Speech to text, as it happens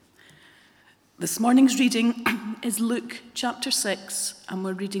This morning's reading is Luke chapter 6, and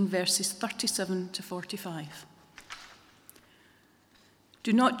we're reading verses 37 to 45.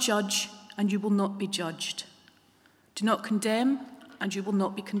 Do not judge, and you will not be judged. Do not condemn, and you will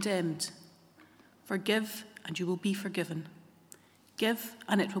not be condemned. Forgive, and you will be forgiven. Give,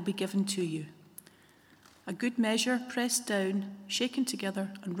 and it will be given to you. A good measure, pressed down, shaken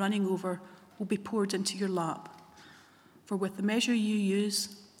together, and running over, will be poured into your lap. For with the measure you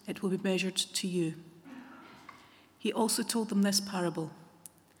use, it will be measured to you. He also told them this parable.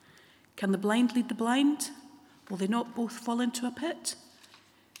 Can the blind lead the blind? Will they not both fall into a pit?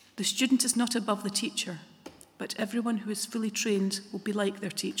 The student is not above the teacher, but everyone who is fully trained will be like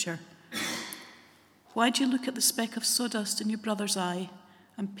their teacher. Why do you look at the speck of sawdust in your brother's eye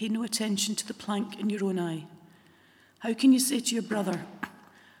and pay no attention to the plank in your own eye? How can you say to your brother,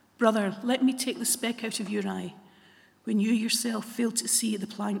 "Brother, let me take the speck out of your eye," when you yourself fail to see the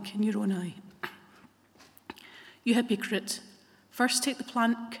plank in your own eye? You hypocrite, first take the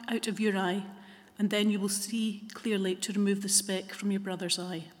plank out of your eye, and then you will see clearly to remove the speck from your brother's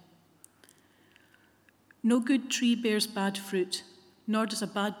eye. No good tree bears bad fruit, nor does a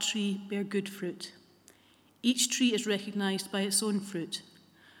bad tree bear good fruit. Each tree is recognized by its own fruit.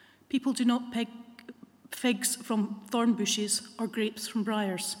 People do not pick figs from thorn bushes or grapes from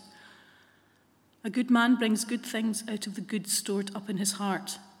briars. A good man brings good things out of the good stored up in his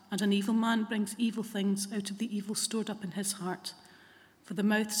heart, and an evil man brings evil things out of the evil stored up in his heart. For the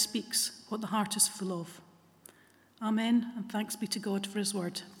mouth speaks what the heart is full of. Amen, and thanks be to God for his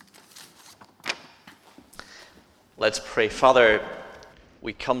word. Let's pray. Father,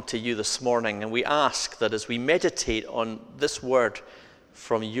 we come to you this morning and we ask that as we meditate on this word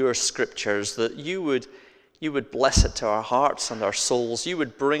from your scriptures, that you would bless it to our hearts and our souls. You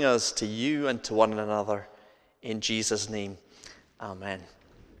would bring us to you and to one another. In Jesus' name, amen.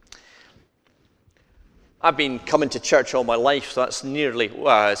 I've been coming to church all my life, so that's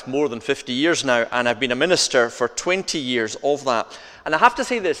it's more than 50 years now, and I've been a minister for 20 years of that. And I have to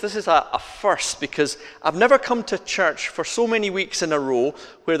say this is a first, because I've never come to church for so many weeks in a row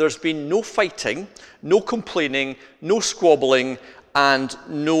where there's been no fighting, no complaining, no squabbling, and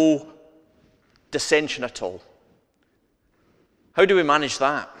no dissension at all. How do we manage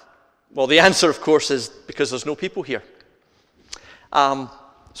that? Well, the answer, of course, is because there's no people here.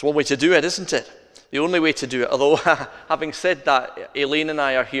 It's one way to do it, isn't it? The only way to do it. Although, having said that, Elaine and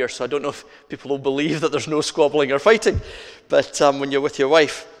I are here, so I don't know if people will believe that there's no squabbling or fighting. But when you're with your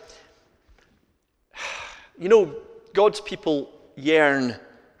wife, you know, God's people yearn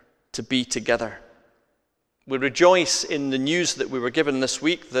to be together. We rejoice in the news that we were given this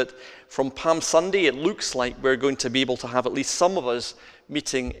week that from Palm Sunday it looks like we're going to be able to have at least some of us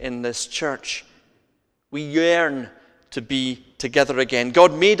meeting in this church. We yearn to be together again.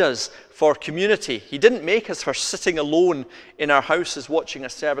 God made us for community. He didn't make us for sitting alone in our houses watching a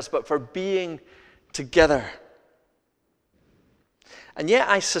service, but for being together. And yet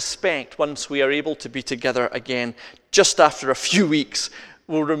I suspect once we are able to be together again, just after a few weeks,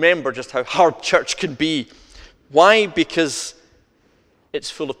 we'll remember just how hard church can be. Why? Because it's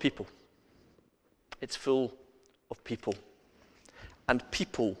full of people. It's full of people. And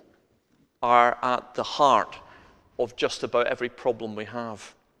people are at the heart of just about every problem we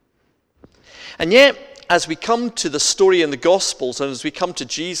have. And yet, as we come to the story in the Gospels and as we come to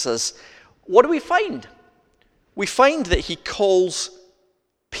Jesus, what do we find? We find that he calls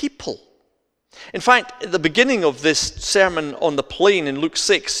people. In fact, at the beginning of this sermon on the plain in Luke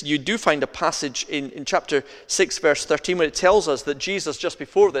 6, you do find a passage in chapter 6, verse 13, where it tells us that Jesus, just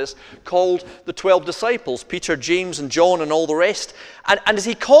before this, called the 12 disciples, Peter, James, and John, and all the rest. And as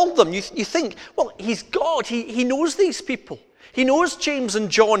he called them, you think, well, he's God. He knows these people. He knows James and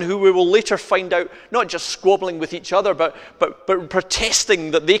John, who we will later find out not just squabbling with each other, but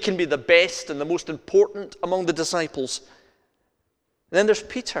protesting that they can be the best and the most important among the disciples. And then there's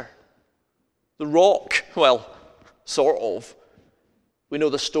Peter, the rock, well, sort of. We know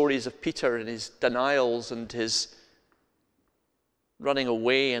the stories of Peter and his denials and his running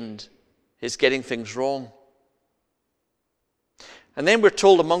away and his getting things wrong. And then we're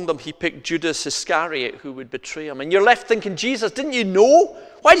told among them he picked Judas Iscariot, who would betray him. And you're left thinking, Jesus, didn't you know?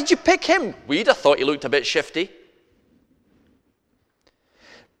 Why did you pick him? We'd have thought he looked a bit shifty.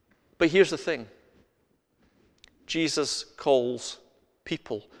 But here's the thing. Jesus calls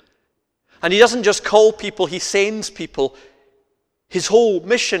people. And he doesn't just call people, he sends people. His whole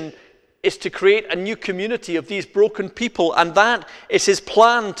mission is to create a new community of these broken people, and that is his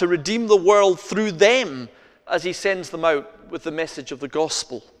plan to redeem the world through them as he sends them out with the message of the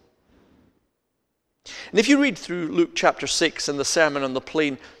gospel. And if you read through Luke chapter 6 and the Sermon on the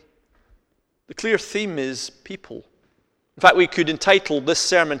Plain, The clear theme is people. In fact, we could entitle this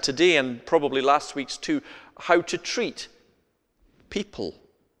sermon today, and probably last week's too, How to Treat People.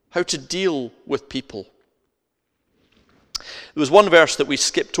 How to deal with people. There was one verse that we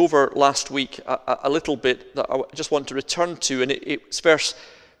skipped over last week a little bit that I just want to return to, and it's verse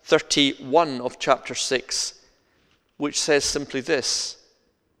 31 of chapter 6, which says simply this: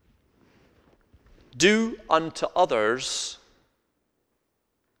 do unto others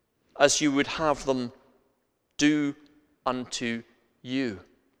as you would have them do unto you.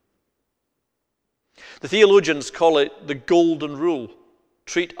 The theologians call it the golden rule.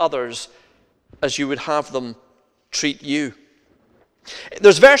 Treat others as you would have them treat you.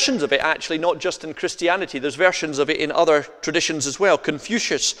 There's versions of it actually, not just in Christianity. There's versions of it in other traditions as well.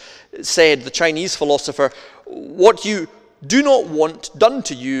 Confucius said, the Chinese philosopher, what you do not want done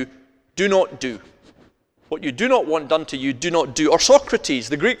to you, do not do. What you do not want done to you, do not do. Or Socrates,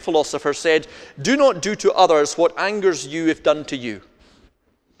 the Greek philosopher, said, do not do to others what angers you if done to you.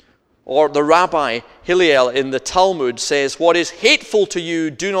 Or the rabbi Hillel in the Talmud says, what is hateful to you,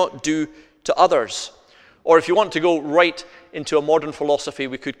 do not do to others. Or if you want to go right into a modern philosophy,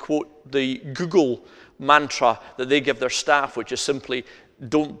 we could quote the Google mantra that they give their staff, which is simply,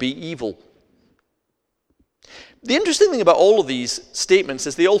 don't be evil. The interesting thing about all of these statements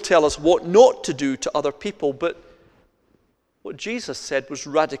is they all tell us what not to do to other people, but what Jesus said was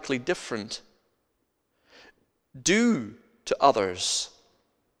radically different. Do to others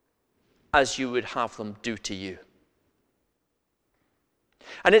as you would have them do to you.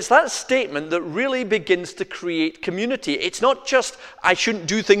 And it's that statement that really begins to create community. It's not just, I shouldn't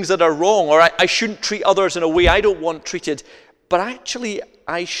do things that are wrong, or I shouldn't treat others in a way I don't want treated, but actually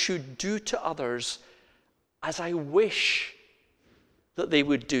I should do to others as I wish that they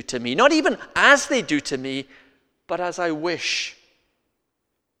would do to me. Not even as they do to me, but as I wish.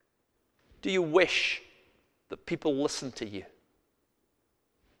 Do you wish that people listen to you?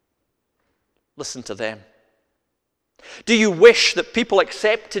 Listen to them. Do you wish that people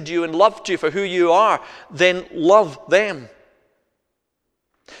accepted you and loved you for who you are? Then love them.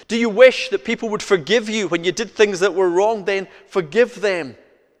 Do you wish that people would forgive you when you did things that were wrong? Then forgive them.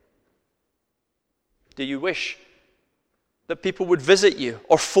 Do you wish that people would visit you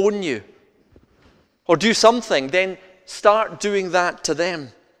or phone you or do something? Then start doing that to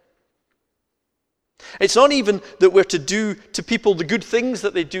them. It's not even that we're to do to people the good things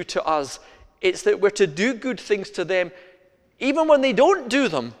that they do to us. It's that we're to do good things to them even when they don't do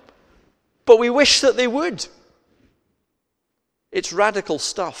them, but we wish that they would. It's radical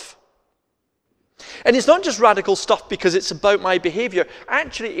stuff. And it's not just radical stuff because it's about my behavior.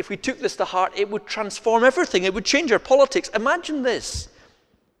 Actually, if we took this to heart, it would transform everything. It would change our politics. Imagine this.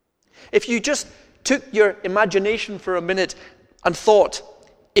 If you just took your imagination for a minute and thought,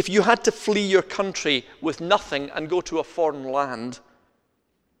 if you had to flee your country with nothing and go to a foreign land,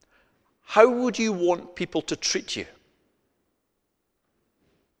 how would you want people to treat you?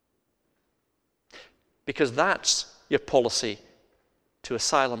 Because that's your policy to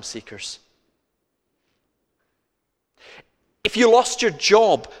asylum seekers. If you lost your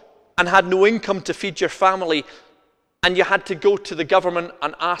job and had no income to feed your family and you had to go to the government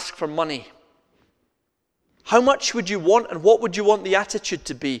and ask for money, how much would you want and what would you want the attitude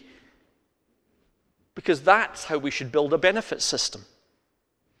to be? Because that's how we should build a benefit system.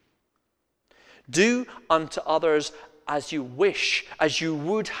 Do unto others as you wish, as you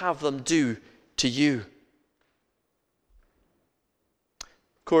would have them do to you.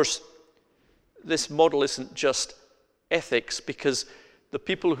 Of course, this model isn't just ethics, because the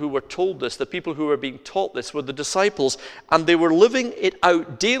people who were told this, the people who were being taught this, were the disciples, and they were living it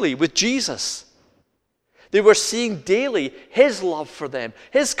out daily with Jesus. They were seeing daily his love for them,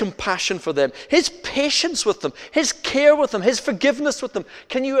 his compassion for them, his patience with them, his care with them, his forgiveness with them.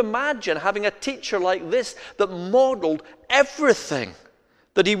 Can you imagine having a teacher like this that modeled everything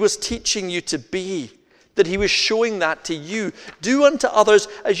that he was teaching you to be, that he was showing that to you? Do unto others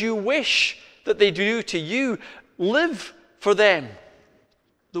as you wish that they do to you. Live for them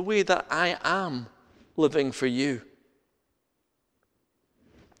the way that I am living for you.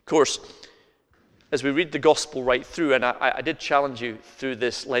 Of course, as we read the gospel right through, and I did challenge you through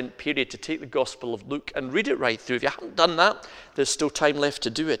this Lent period to take the Gospel of Luke and read it right through. If you haven't done that, there's still time left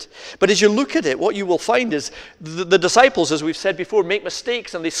to do it. But as you look at it, what you will find is the disciples, as we've said before, make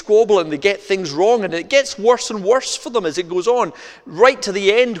mistakes and they squabble and they get things wrong, and it gets worse and worse for them as it goes on, right to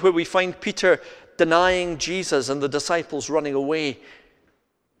the end where we find Peter denying Jesus and the disciples running away.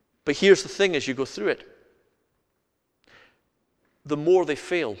 But here's the thing as you go through it. The more they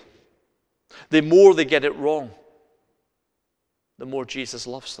fail, the more they get it wrong, the more Jesus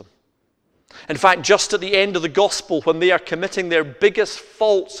loves them. In fact, just at the end of the gospel, when they are committing their biggest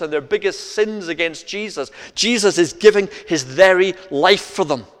faults and their biggest sins against Jesus, Jesus is giving his very life for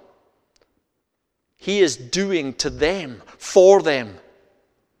them. He is doing to them, for them,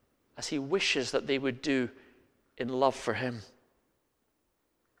 as he wishes that they would do in love for him.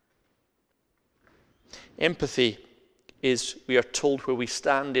 Empathy is, we are told, where we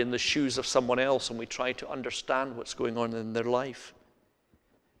stand in the shoes of someone else and we try to understand what's going on in their life.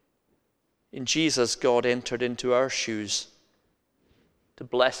 In Jesus, God entered into our shoes to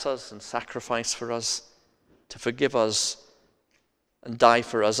bless us and sacrifice for us, to forgive us and die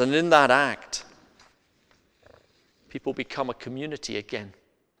for us. And in that act, people become a community again,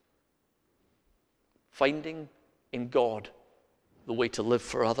 finding in God the way to live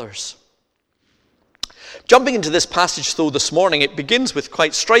for others. Jumping into this passage, though, this morning, it begins with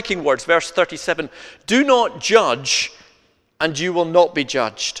quite striking words. Verse 37, "Do not judge, and you will not be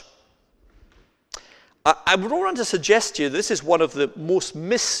judged." I would want to suggest to you this is one of the most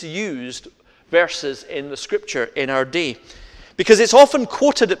misused verses in the Scripture in our day, because it's often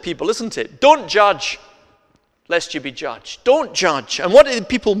quoted at people, isn't it? Don't judge, lest you be judged. Don't judge. And what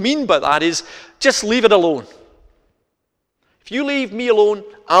people mean by that is just leave it alone. If you leave me alone,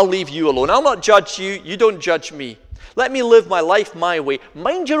 I'll leave you alone. I'll not judge you, you don't judge me. Let me live my life my way.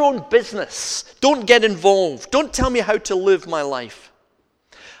 Mind your own business. Don't get involved. Don't tell me how to live my life.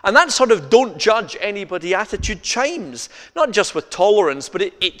 And that sort of don't judge anybody attitude chimes, not just with tolerance, but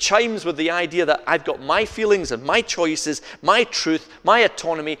it chimes with the idea that I've got my feelings and my choices, my truth, my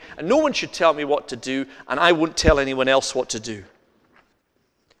autonomy, and no one should tell me what to do, and I won't tell anyone else what to do.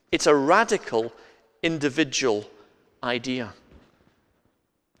 It's a radical individual idea.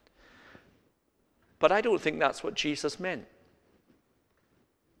 But I don't think that's what Jesus meant.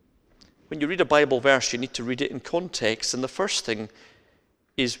 When you read a Bible verse, you need to read it in context, and the first thing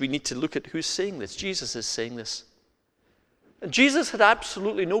is we need to look at who's saying this. Jesus is saying this. And Jesus had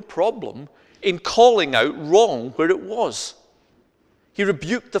absolutely no problem in calling out wrong where it was. He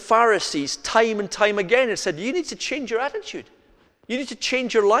rebuked the Pharisees time and time again and said, you need to change your attitude. You need to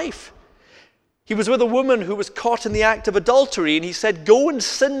change your life. He was with a woman who was caught in the act of adultery, and he said, go and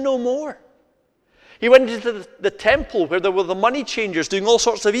sin no more. He went into the temple where there were the money changers doing all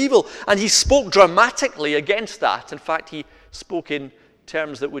sorts of evil, and he spoke dramatically against that. In fact, he spoke in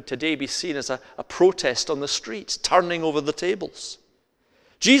terms that would today be seen as a protest on the streets, turning over the tables.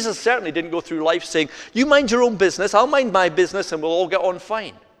 Jesus certainly didn't go through life saying, you mind your own business, I'll mind my business, and we'll all get on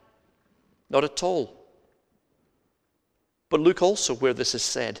fine. Not at all. But look also where this is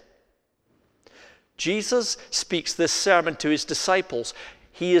said. Jesus speaks this sermon to his disciples.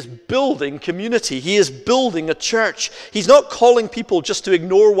 He is building community. He is building a church. He's not calling people just to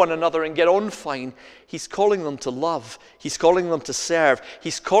ignore one another and get on fine. He's calling them to love. He's calling them to serve.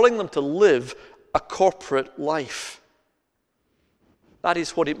 He's calling them to live a corporate life. That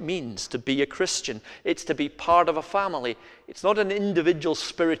is what it means to be a Christian. It's to be part of a family. It's not an individual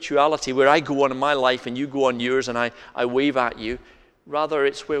spirituality where I go on in my life and you go on yours and I wave at you. Rather,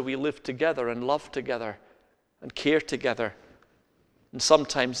 it's where we live together and love together and care together. And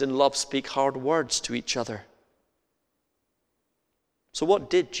sometimes in love speak hard words to each other. So what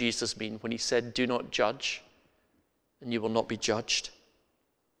did Jesus mean when he said, do not judge, and you will not be judged?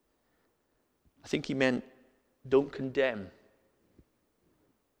 I think he meant, don't condemn.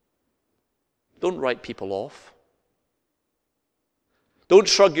 Don't write people off. Don't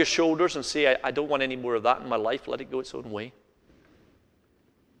shrug your shoulders and say, I don't want any more of that in my life. Let it go its own way.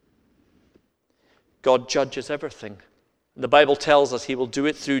 God judges everything. The Bible tells us he will do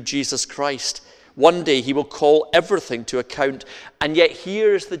it through Jesus Christ. One day he will call everything to account. And yet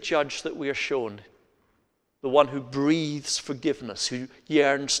here is the judge that we are shown. The one who breathes forgiveness, who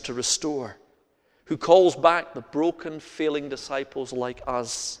yearns to restore, who calls back the broken, failing disciples like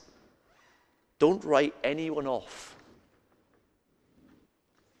us. Don't write anyone off.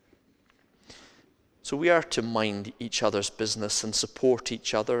 So we are to mind each other's business and support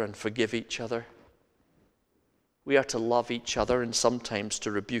each other and forgive each other. We are to love each other and sometimes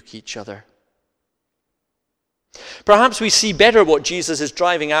to rebuke each other. Perhaps we see better what Jesus is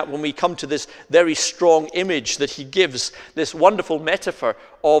driving at when we come to this very strong image that he gives, this wonderful metaphor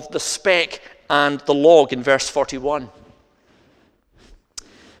of the speck and the log in verse 41.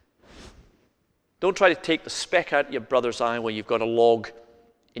 Don't try to take the speck out of your brother's eye when you've got a log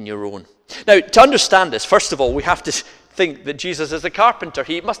in your own. Now, to understand this, first of all, we have to think that Jesus is a carpenter.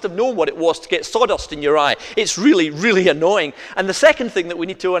 He must have known what it was to get sawdust in your eye. It's really, really annoying. And the second thing that we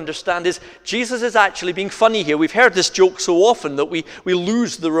need to understand is Jesus is actually being funny here. We've heard this joke so often that we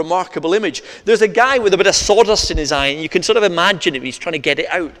lose the remarkable image. There's a guy with a bit of sawdust in his eye, and you can sort of imagine him. He's trying to get it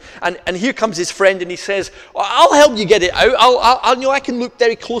out. And here comes his friend, and he says, I'll help you get it out. I can look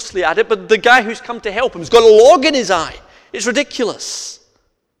very closely at it, but the guy who's come to help him has got a log in his eye. It's ridiculous.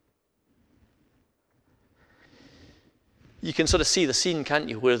 You can sort of see the scene, can't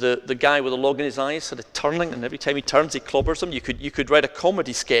you, where the guy with the log in his eye is sort of turning, and every time he turns, he clobbers him. You could write a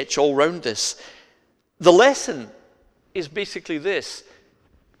comedy sketch all round this. The lesson is basically this.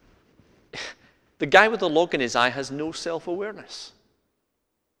 The guy with the log in his eye has no self-awareness.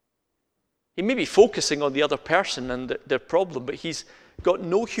 He may be focusing on the other person and their problem, but he's got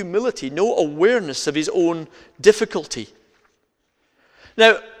no humility, no awareness of his own difficulty.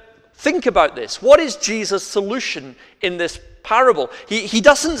 Now, think about this. What is Jesus' solution in this parable? He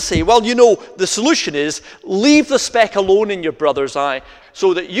doesn't say, well, the solution is leave the speck alone in your brother's eye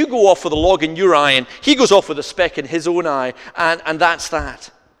so that you go off with a log in your eye and he goes off with a speck in his own eye, and that's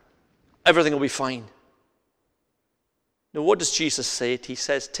that. Everything will be fine. Now, what does Jesus say? He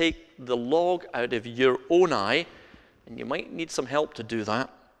says, take the log out of your own eye, and you might need some help to do that,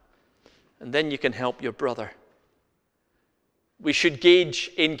 and then you can help your brother. We should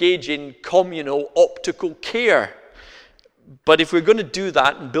engage in communal optical care. But if we're going to do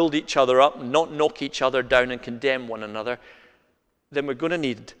that and build each other up and not knock each other down and condemn one another, then we're going to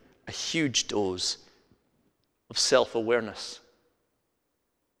need a huge dose of self-awareness.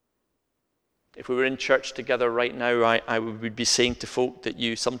 If we were in church together right now, I would be saying to folk that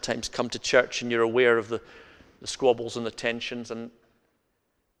you sometimes come to church and you're aware of the squabbles and the tensions,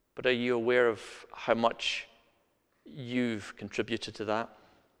 but are you aware of how much you've contributed to that?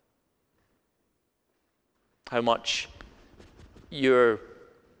 How much your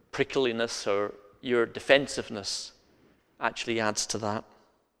prickliness or your defensiveness actually adds to that?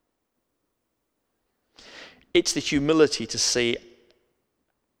 It's the humility to say,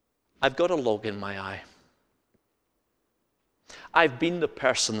 I've got a log in my eye. I've been the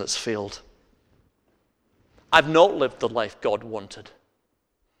person that's failed. I've not lived the life God wanted.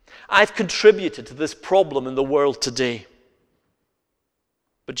 I've contributed to this problem in the world today.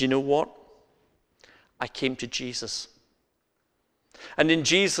 But you know what? I came to Jesus. And in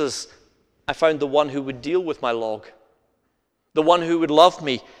Jesus, I found the one who would deal with my log. The one who would love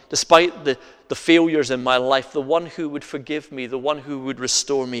me despite the failures in my life. The one who would forgive me. The one who would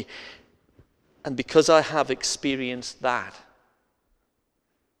restore me. And because I have experienced that,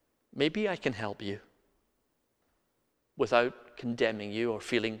 maybe I can help you without condemning you or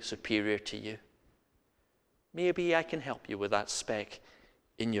feeling superior to you. Maybe I can help you with that speck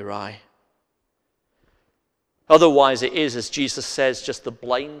in your eye. Otherwise, it is, as Jesus says, just the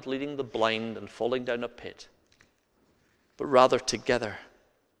blind leading the blind and falling down a pit. But rather together.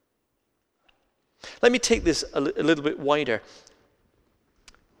 Let me take this a little bit wider.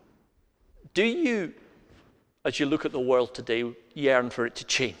 Do you, as you look at the world today, yearn for it to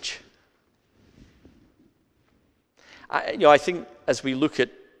change? I think as we look at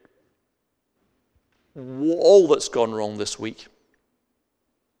all that's gone wrong this week,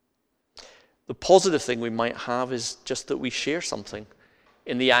 the positive thing we might have is just that we share something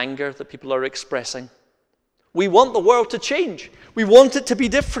in the anger that people are expressing. We want the world to change. We want it to be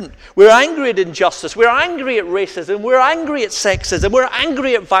different. We're angry at injustice. We're angry at racism. We're angry at sexism. We're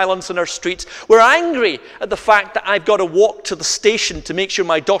angry at violence in our streets. We're angry at the fact that I've got to walk to the station to make sure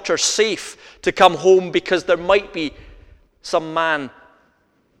my daughter's safe to come home because there might be some man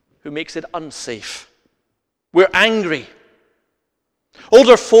who makes it unsafe. We're angry.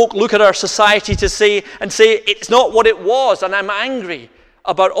 Older folk look at our society to say it's not what it was, and I'm angry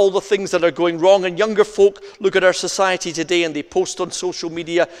about all the things that are going wrong. And younger folk look at our society today and they post on social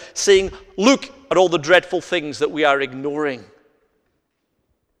media saying, look at all the dreadful things that we are ignoring.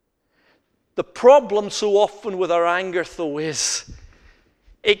 The problem so often with our anger, though, is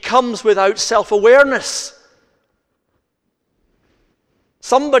it comes without self-awareness.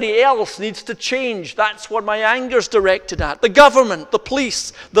 Somebody else needs to change. That's what my anger's directed at. The government, the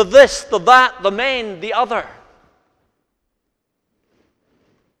police, the this, the that, the men, the other.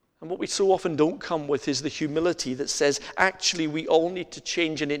 And what we so often don't come with is the humility that says, actually, we all need to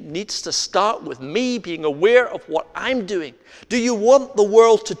change, and it needs to start with me being aware of what I'm doing. Do you want the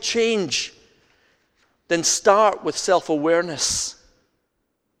world to change? Then start with self-awareness.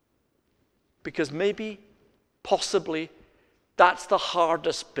 Because maybe, possibly, that's the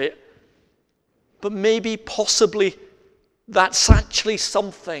hardest bit. But maybe, possibly, that's actually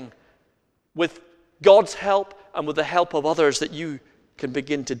something with God's help and with the help of others that you can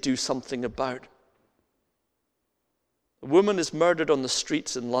begin to do something about. A woman is murdered on the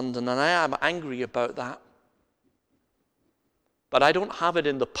streets in London, and I am angry about that. But I don't have it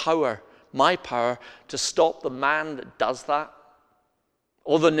in my power, to stop the man that does that,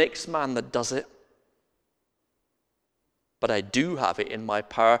 or the next man that does it. But I do have it in my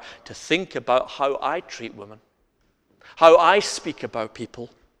power to think about how I treat women, how I speak about people.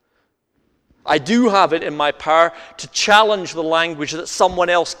 I do have it in my power to challenge the language that someone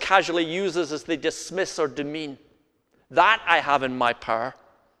else casually uses as they dismiss or demean. That I have in my power.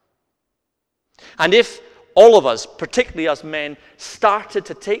 And if all of us, particularly as men, started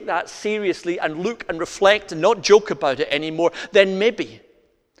to take that seriously and look and reflect and not joke about it anymore, then maybe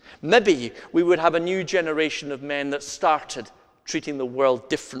we would have a new generation of men that started treating the world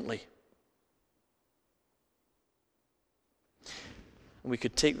differently. And we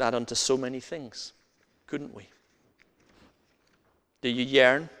could take that onto so many things, couldn't we? Do you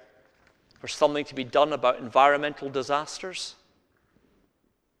yearn for something to be done about environmental disasters?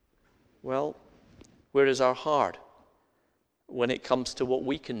 Well, where is our heart when it comes to what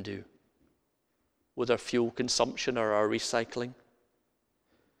we can do with our fuel consumption or our recycling?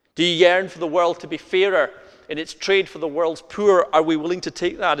 Do you yearn for the world to be fairer in its trade for the world's poor? Are we willing to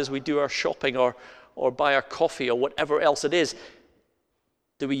take that as we do our shopping or buy our coffee or whatever else it is?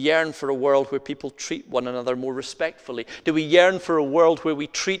 Do we yearn for a world where people treat one another more respectfully? Do we yearn for a world where we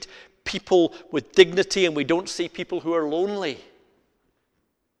treat people with dignity and we don't see people who are lonely?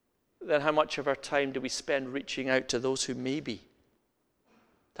 Then how much of our time do we spend reaching out to those who may be,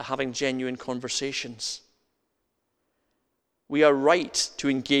 to having genuine conversations? We are right to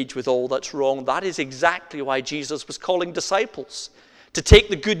engage with all that's wrong. That is exactly why Jesus was calling disciples, to take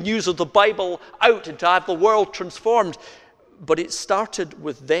the good news of the Bible out and to have the world transformed. But it started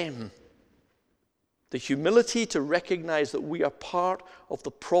with them. The humility to recognize that we are part of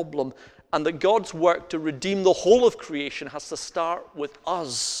the problem and that God's work to redeem the whole of creation has to start with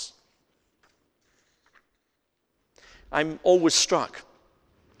us. I'm always struck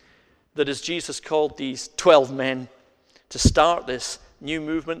that as Jesus called these 12 men to start this new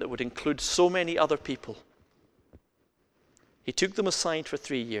movement that would include so many other people, he took them aside for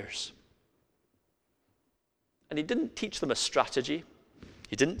 3 years. And he didn't teach them a strategy.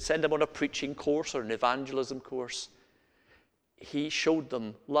 He didn't send them on a preaching course or an evangelism course. He showed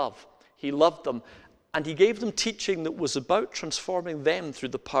them love. He loved them. And he gave them teaching that was about transforming them through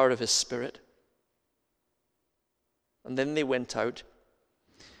the power of his Spirit. And then they went out.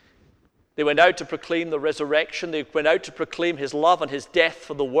 They went out to proclaim the resurrection. They went out to proclaim his love and his death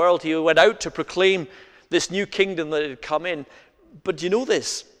for the world. He went out to proclaim this new kingdom that had come in. But do you know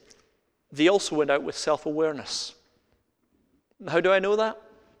this? They also went out with self-awareness. How do I know that?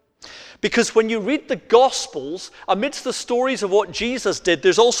 Because when you read the Gospels, amidst the stories of what Jesus did,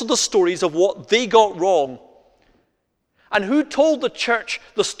 there's also the stories of what they got wrong. And who told the church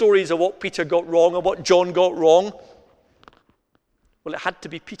the stories of what Peter got wrong and what John got wrong? Well, it had to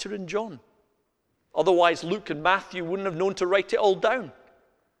be Peter and John. Otherwise, Luke and Matthew wouldn't have known to write it all down.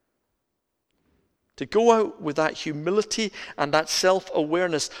 To go out with that humility and that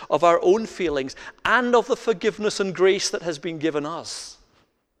self-awareness of our own feelings and of the forgiveness and grace that has been given us.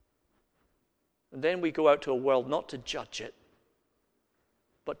 And then we go out to a world not to judge it,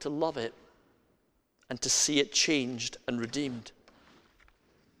 but to love it and to see it changed and redeemed.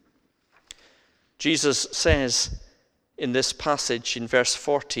 Jesus says in this passage in verse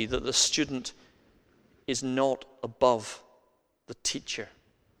 40 that the student is not above the teacher.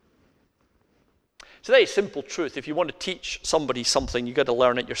 It's a very simple truth. If you want to teach somebody something, you've got to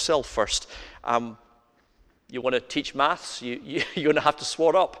learn it yourself first. You want to teach maths, you're going to have to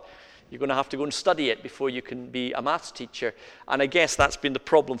swat up. You're going to have to go and study it before you can be a maths teacher. And I guess that's been the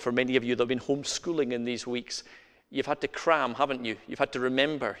problem for many of you that have been homeschooling in these weeks. You've had to cram, haven't you? You've had to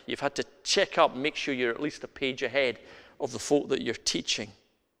remember. You've had to check up and make sure you're at least a page ahead of the folk that you're teaching.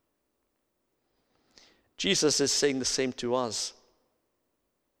 Jesus is saying the same to us.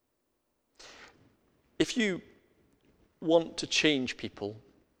 If you want to change people,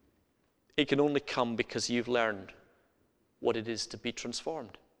 it can only come because you've learned what it is to be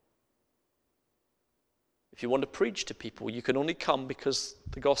transformed. If you want to preach to people, you can only come because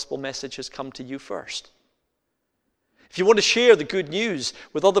the gospel message has come to you first. If you want to share the good news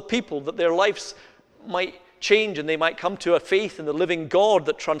with other people that their lives might change and they might come to a faith in the living God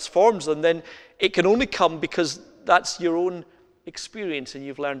that transforms them, then it can only come because that's your own experience and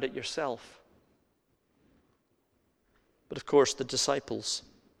you've learned it yourself. But of course, the disciples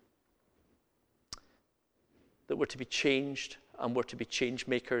that were to be changed and were to be change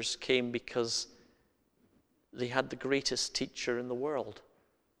makers came because they had the greatest teacher in the world.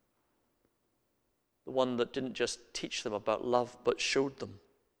 The one that didn't just teach them about love, but showed them.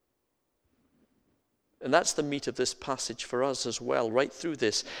 And that's the meat of this passage for us as well, right through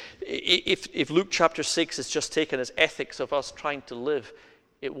this. If Luke chapter 6 is just taken as ethics of us trying to live,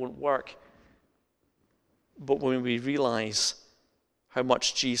 it won't work. But when we realize how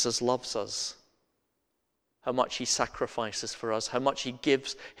much Jesus loves us, how much he sacrifices for us, how much he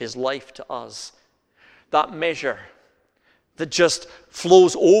gives his life to us, that measure that just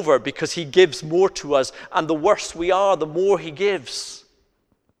flows over because he gives more to us, and the worse we are, the more he gives,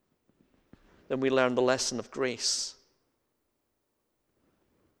 then we learn the lesson of grace.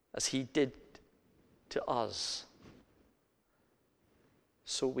 As he did to us,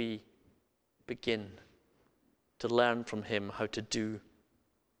 so we begin to learn from him how to do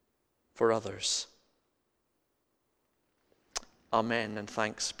for others. Amen, and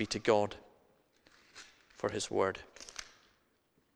thanks be to God for his word.